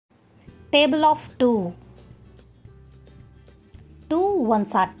Table of 2. 2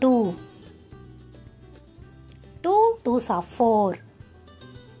 ones are 2. 2 twos are 4.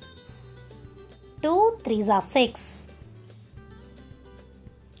 2 threes are 6.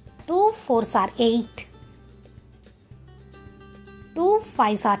 2 fours are 8. 2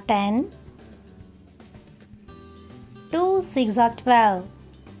 fives are 10. 2 sixes are 12.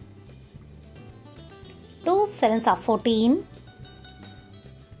 2 sevens are 14.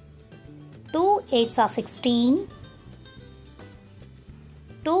 2 eights are 16.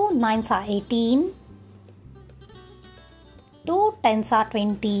 2 nines are 18. 2 tens are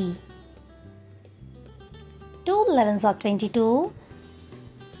 20. 2 elevens are 22.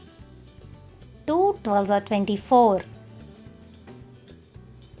 2 twelves are 24.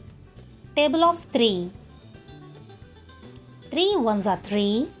 Table of 3. 3 ones are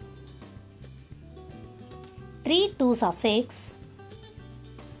 3. 3 twos are 6.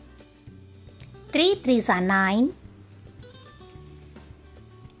 3 threes are 9.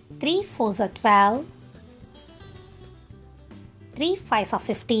 3 fours are 12. 3 fives are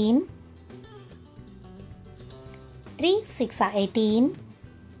 15. 3 sixes are 18.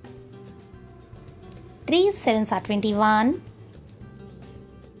 3 sevens are 21.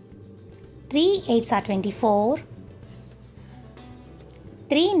 3 eights are 24.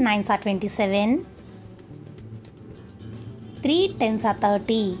 3 nines are 27. 3 tens are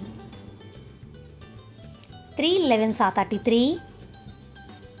 30. 3 elevens are 33.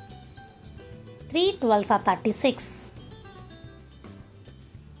 3 twelves are 36.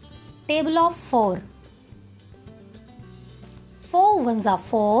 Table of 4. 4 ones are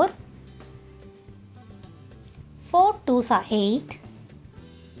 4. 4 twos are 8.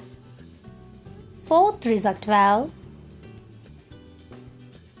 4 threes are 12.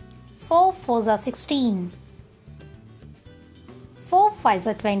 4 fours are 16. 4 fives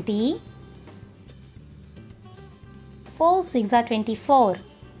are 20. 4 sixes are 24.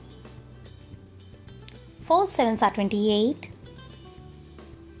 4 sevens are 28.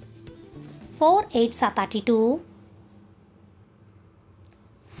 4 eights are 32.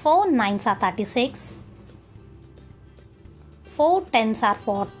 4 nines are 36. 4 tens are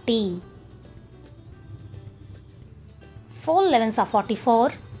 40. 4 elevens are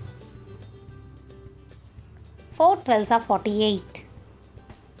 44. 4 twelves are 48.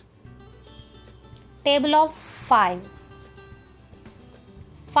 Table of 5.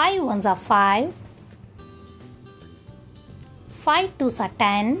 5 ones are 5. 5 twos are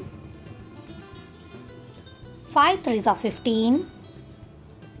 10. 5 threes are 15.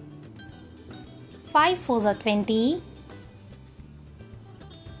 5 fours are 20.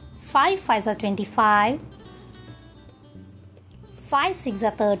 5 fives are 25. 5 sixes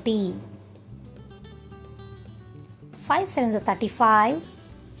are 30. 5 sevens are 35.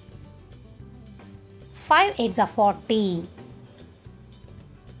 5 eights are 40.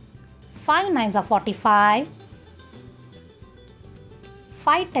 5 nines are 45.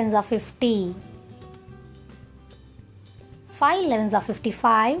 5 tens are 50. 5 elevens are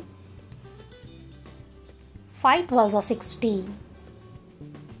 55. 5 twelves are 60.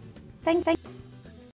 Thank you.